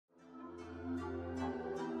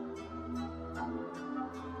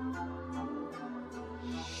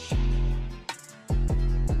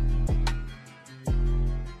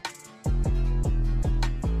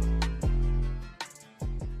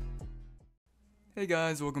Hey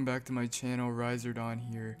guys, welcome back to my channel, RiserrDawn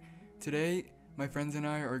here. Today, my friends and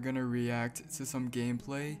I are gonna react to some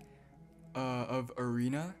gameplay of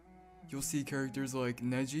Arena. You'll see characters like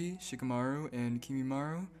Neji, Shikamaru, and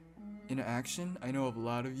Kimimaru in action. I know a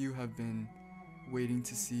lot of you have been waiting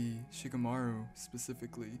to see Shikamaru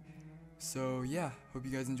specifically. So yeah, hope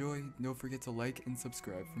you guys enjoy. Don't forget to like and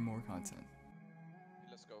subscribe for more content.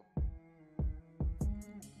 Let's go.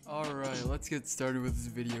 Alright, let's get started with this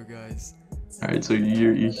video, guys. Alright, so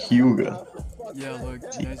you're Hyuga. Yeah, look,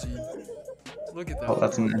 Neji. Look at that. Oh,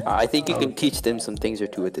 that's an I think you can teach them some things or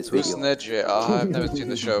two with this Who's video. Neji? I've never seen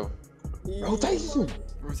the show. Rotation.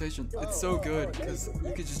 It's so good because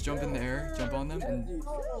you could just jump in the air, jump on them, and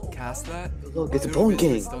cast that. Look, it's a It'll bone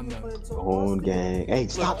basically gang. stun them. Bone gang. Hey,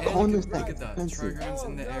 stop Look, calling and this look at that. offensive. Triggers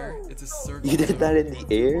in the air. It's a circle. You did that in the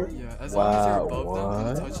air? Yeah, as long as you're Wow, above them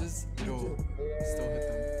and it what? touches, it'll still hit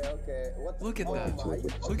them. Look at that.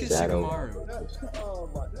 Look at Shadow. Shikamaru.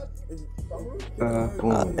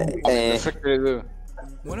 Boom. Eh. What the frick did he do?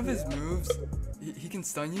 One of his moves, he can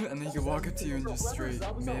stun you and then he can walk up to you and just straight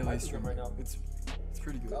melee string you. It's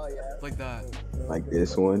pretty good. Like that. Like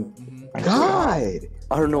this one. Mhm. God!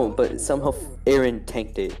 I don't know, but somehow Aaron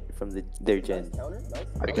tanked it from their gen.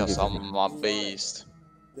 Because I'm a beast.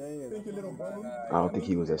 I don't think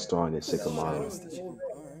he was as strong as Shadow Shikamaru. stitching.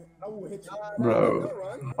 Alright. bro.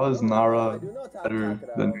 How is Nara better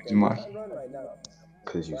than Uzumaki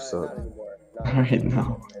Cause you suck. right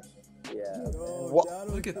now? What?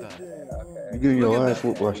 Look at that. You get your Look at ass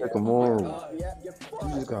whooped by Shikamaru. You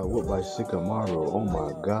just got whooped by Shikamaru. Oh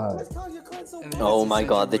my god. And then Oh you my see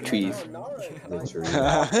god, the Shikamaru trees. in the back. Literally.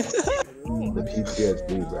 The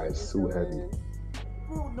PTSD, bro, is so heavy.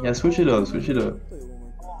 Yeah, switch it up, switch it up.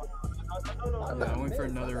 Yeah, I went for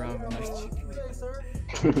another round with Neji.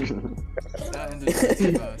 That ended way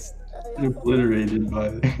too fast. Obliterated by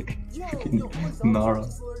freaking Nara.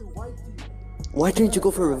 Why didn't you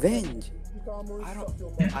go for revenge?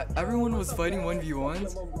 Everyone was fighting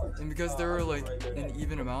 1v1s, and because they were like an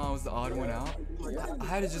even amount, I was the odd one out. I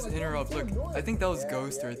had to just interrupt. Look, I think that was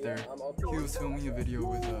Ghost right there. He was filming a video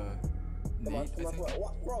with Nate, I think.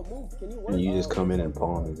 And you just come in and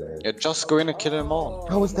palm his ass. Yeah, just go in and kill them all.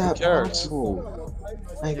 How is that Who cares? possible?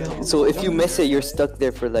 Like, So if you miss it, you're stuck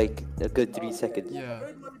there for like a good 3 seconds. Yeah,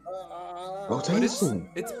 but rotation.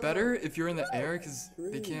 it's better if you're in the air because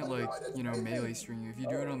they can't like melee string you. If you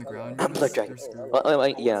do it on the ground, Blood they're dragon.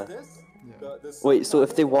 screwed. Yeah. Yeah. Wait, so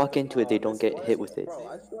if they walk into it, they don't get hit with it.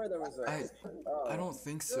 I don't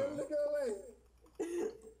think so.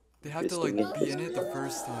 They have to This like thing be in it the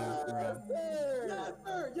first time around.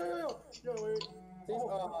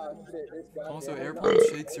 Also, airplane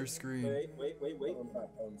shakes your screen, so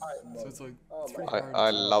it's like it's pretty hard. I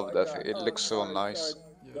love that thing. It looks so nice. Yeah.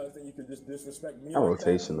 That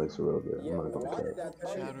rotation looks real good. I'm not gonna care.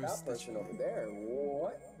 Shadow stitching.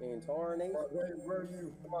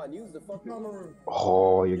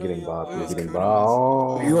 Oh, you're getting bopped. You're getting bopped.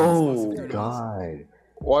 Oh, Yo. God.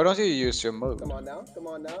 Why don't you use your move? You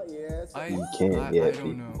can't I yet.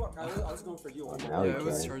 don't know. Now Yeah, you it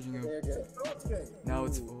was can. charging up. Now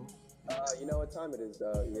it's full. You know what time it is,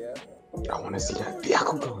 yeah. I want to see that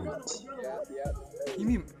Byakugan.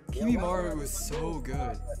 Kimimaru was so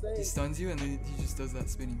good. He stuns you and then he just does that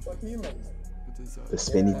spinning thing. With his, The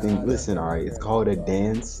spinny thing. Listen, alright. It's called a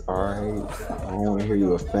dance. Alright. I don't want to hear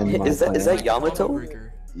you offend my Is that clan. Yamato?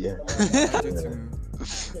 breaker. Yeah. Jutsu move.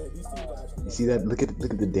 You see that? Look at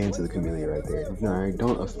the dance of the chameleon right there. Alright.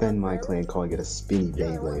 Don't offend my clan calling it a spinny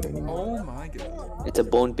Beyblade anymore. Oh my god. It's a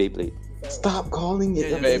bone Beyblade. Stop calling it.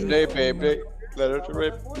 Yeah, a Beyblade, Beyblade. Let it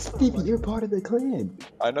rip. Stevie, you're part of the clan.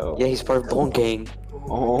 I know. Yeah, he's part of Bone Gang.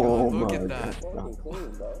 Oh God, look my at that. god.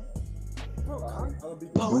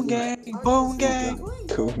 Bone gang, bone gang.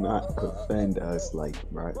 Do not offend us like,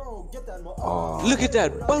 right? Oh, Look at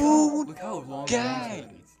that bone. Look how long Gang.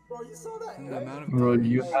 that is. And the amount of Bro,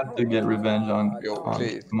 you have to get revenge on Yo,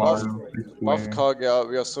 please. Maru. Buff Kaguya,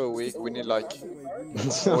 we are so weak. We need like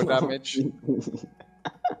more damage.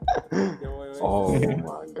 Oh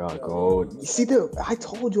my god, gold. You see I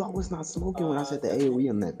told you I was not smoking when I said the AoE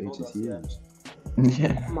on that bitch is huge.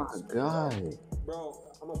 Yeah. Oh my god.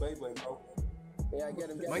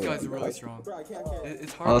 My guys are really strong.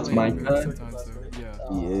 It's hard Oh, to that's land my moves guy? sometimes, so yeah.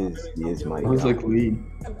 He is my I was guy. like Lee.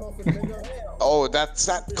 Oh, that's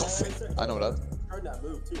that coffin. I know that.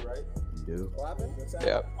 You do?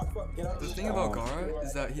 Yeah. The thing about Gaara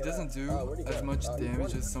is that he doesn't do as much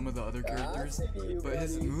damage as some of the other characters, but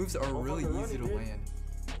his moves are really easy to land.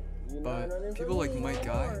 But people like Mike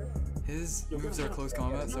Guy, his moves are close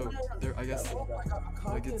combat, so they're, I guess,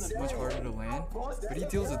 like it's much harder to land. But he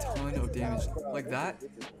deals a ton of damage. Like that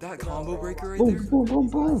combo breaker right Boom, there. boom, boom,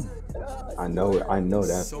 boom. I know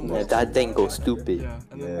that. So Yeah, much that thing goes stupid. Yeah,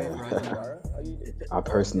 and then Yeah. wave right. I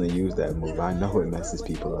personally use that move. I know it messes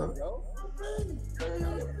people up.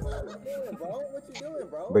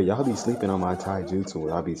 But y'all be sleeping on my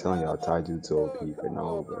taijutsu. I'll be telling y'all taijutsu OP for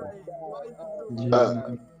no, bro.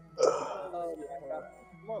 Yeah.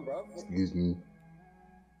 Excuse me.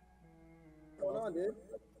 What's going on, dude?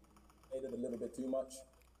 Ate it a little bit too much.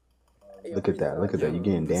 Look at that. Look at that. You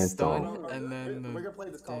getting danced on. Stun, and then the We're gonna play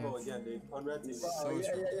this combo dance. again, dude. On red team. So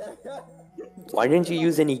strong. Why didn't you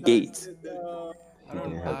use any gates? I don't.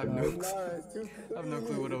 didn't I have have the no. notes. I have no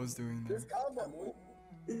clue what I was doing there.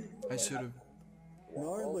 I should have.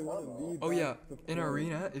 Oh yeah, in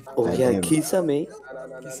arena, if Oh yeah, Damn. Kisame.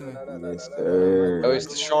 Kisame. Yes, sir. Oh, it's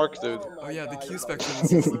the shark, dude. Oh yeah, the Q spec for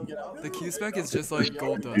this is, the Q spec is just like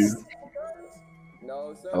gold dust.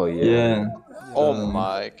 No, sir. Oh yeah. Yeah. Oh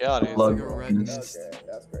my god, it's Blood. Like a red mist.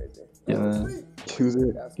 That's crazy. Yeah. Choose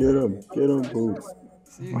it. Get him, boo.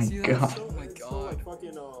 See, My see that? God. Oh my god.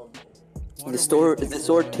 Fucking The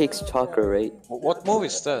sword takes chakra, right? What move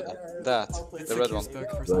is that? That, It's the the red Q one. spec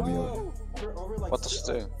for Blood some meal. What does it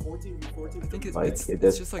do? I think Like, it's it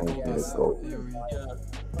does just like gold kind of dust. gold. AoE.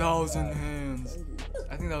 1,000 hands.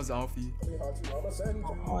 I think that was Alfie. Oh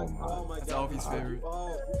my. That's Alfie's favorite.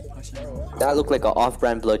 Hashiro. That looked like an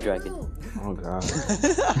off-brand blood dragon. Oh god.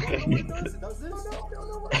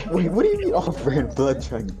 Wait, what do you mean off-brand blood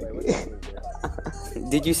dragon?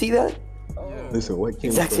 Did you see that? Yeah. Listen, what came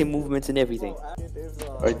Exact first? same movements and everything.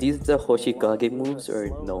 Are these the Hoshikage moves or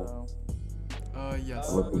no?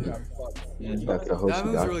 Yes. Look, they are. That's the That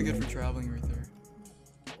move's really Hoshigaki. good for traveling right there.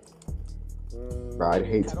 Bro, I'd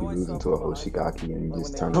hate to be losing to a Hoshigaki and you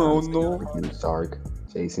just turn Oh, around no. and see a freaking shark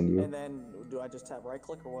chasing And you. then, do I just tap right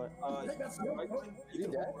click or what?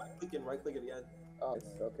 You can right click again. Oh,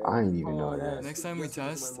 okay. I ain't even know that. Next time we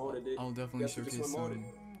test, I'll definitely showcase some modes.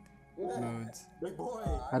 Big boy.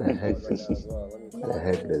 How the heck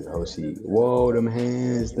does Hoshi? Whoa, them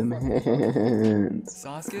hands. Sasuke's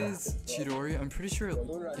Chidori, I'm pretty sure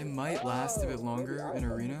it might last a bit longer in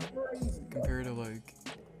arena compared to like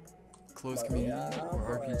closed community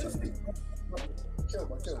or RPG.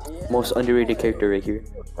 Most underrated character right here.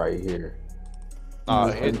 Right here.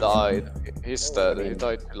 He died. He's dead. He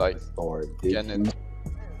died like Or did Genin. you?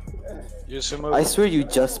 Use a I move. swear you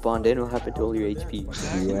just spawned in. What happened to all your HP?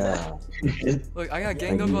 Exactly. Yeah. Look, I got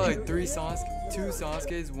ganged up by like 2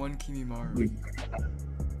 Sasuke's, 1 Kimimaru.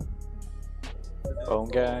 Bone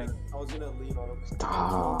gang. I was gonna lean on him.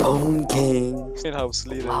 Stop. Bone King. In house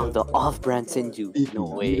leader. Wow, the off-brand Senju. No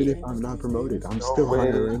Even way. if I'm not promoted, I'm still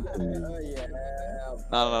higher ranked than you.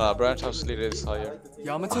 No. Branch house leader is higher.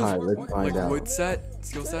 Yamato's Alright, let's find like out. wood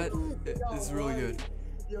skill set is really good.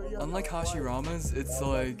 Unlike Hashirama's, it's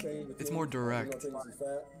like it's more direct.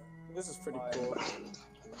 This is pretty cool.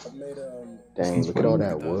 I've made Dang, look at all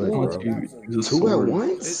that wood, bro. Use a 2 at sword.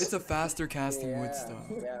 once? It's a faster casting wood style.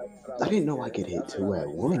 I didn't know I could hit 2 at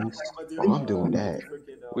once. Oh, I'm doing that.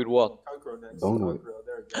 With what? Bone wood.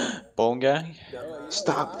 Bone gang?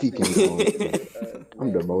 Stop peeking me.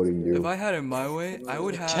 I'm demoting If you. I had it my way, I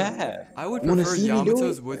would Yeah. prefer see me do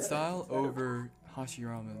Yamato's it? wood style over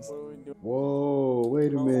Hashirama's. Whoa,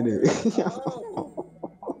 wait a minute.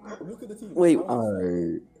 Wait,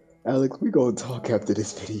 Alright. Alex, we gonna talk after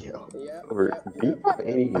this video. Or beat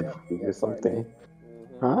any or something.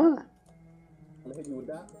 Huh?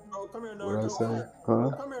 Oh, come here, What I Naruto. say?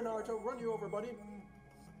 Huh? Come here, Naruto. Run you over, buddy.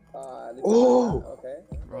 Oh! Okay.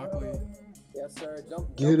 Rock Lee. Yes, sir.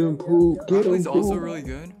 Jump. Get him, Poop. Rock Get him, Lee's also Poop. really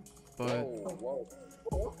good, but Whoa.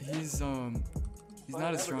 he's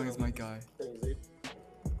not as strong as my guy.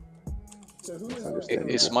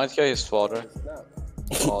 Is Might guy his father?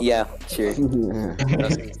 yeah, sure.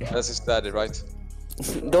 That's his daddy, right?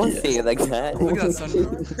 Don't say it like that. Look at that sun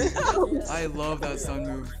move. I love that sun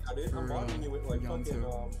move for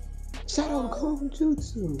Yamato. Shadow Clone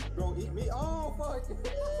Jutsu. Bro, eat me. Oh, fuck.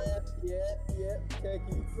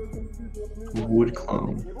 Wood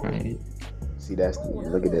clone, right? See, that's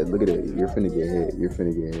look at that. Look at it. You're finna get hit. You're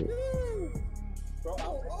finna get hit.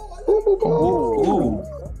 Ooh.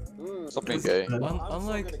 Stop being gay.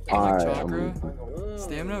 Unlike Alright, Chakra,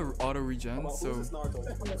 stamina auto regen, so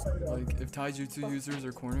like if Taijutsu users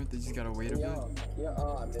are cornered, they just gotta wait a bit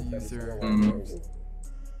to use their moves.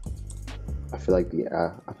 I feel like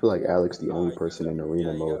Alex the only person in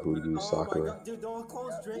arena mode who used Sakura.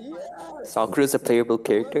 Sakura's a playable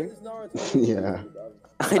character? Yeah.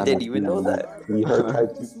 I didn't even know that. You heard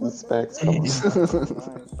Taijutsu specs? Come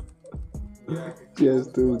on. She has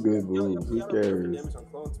 2 good moves. Who cares?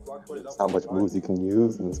 That's How much moves you can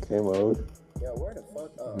use in this game mode? Yeah, where the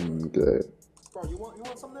fuck? Good. Bro, you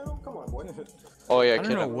want some now? Come on, boy. Oh yeah, I don't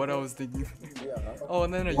kill know him. what I was thinking. Yeah. Oh,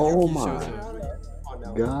 and then a Oh Yuki my shows up. Come on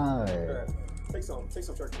now. God, Take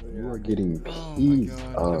some characters in you here. are getting Oh my pieced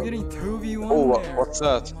god. up. I'm getting 2v1 Oh, there. what's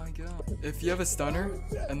that? Oh my god. If you have a stunner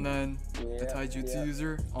and then a taijutsu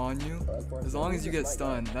user on you, as long as you get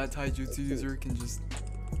stunned, that taijutsu user can just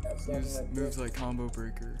use moves like combo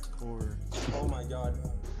breaker or Oh my god.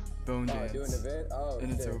 bone Oh, doing dance, the vid? Oh,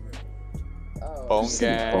 and it's shit. over. Oh, Bone shit.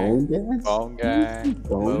 gang. Bone dance? Bone gang.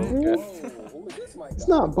 Bone Bone dance? gang. Oh, who is this, my It's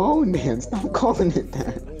guy? not bone dance. Stop calling it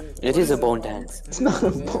that. It is a bone dance. It's not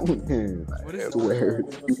a bone dance. What I is swear.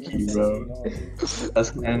 Yuki, bro.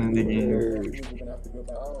 That's canon in the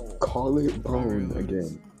game. Call it bone Primary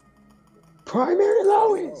again. Primary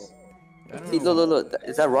Lois! I don't See, know. look.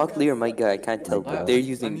 Is that Rock Lee or my guy? I can't tell. I- They're I'm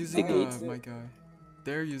using using the gates. my guy.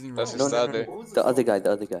 They're using That's Rock his Lee. No, daddy. The other guy.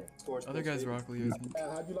 Other guy's Rock Lee, I think.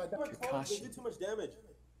 How'd you like that? They Kakashi. do too much damage.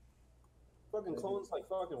 Fucking clones like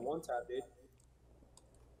fucking one tap, dude.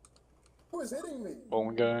 Who is hitting me?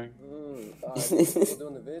 Bone gang. Still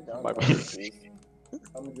doing the vid? My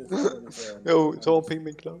I'm bad. just Yo, don't ping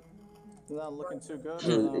me, club. Not looking too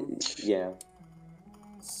good. Yeah.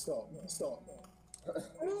 Stop.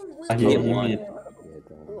 I hate him.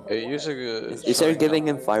 Hey, use a Instead of giving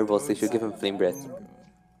him fireballs, they should give him flame breath.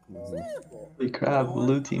 Holy crap,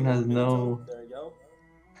 blue team has no... There you go.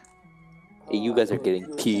 Hey, you guys are getting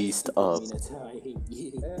pieced up.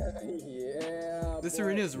 Yeah. This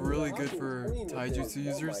arena is really good for taijutsu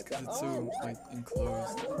users because it's so like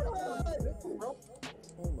enclosed.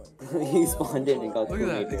 He spawned in and got Look at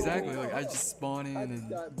that, tornadoed. exactly. Like I just spawn in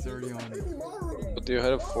and he's already on it. But you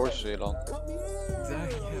had a force shield on.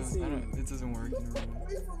 Exactly. Yeah. I don't. It doesn't work in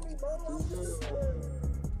arena.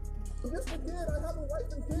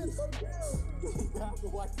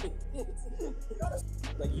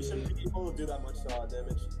 Like you shouldn't be able to do that much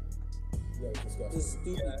damage. Just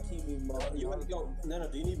keep me Yo, Nana,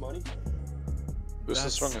 do you need money? Who's the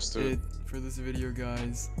That's strongest it dude? for this video,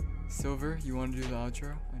 guys. Silver, you want to do the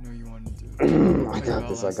outro? I know you wanted to do it. I got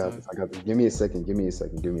this. Give me a second.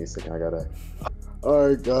 I gotta.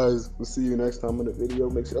 Alright, guys. We'll see you next time on the video.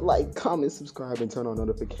 Make sure to like, comment, subscribe, and turn on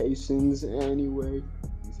notifications. Anyway,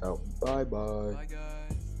 peace out. Bye. Bye,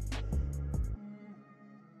 guys.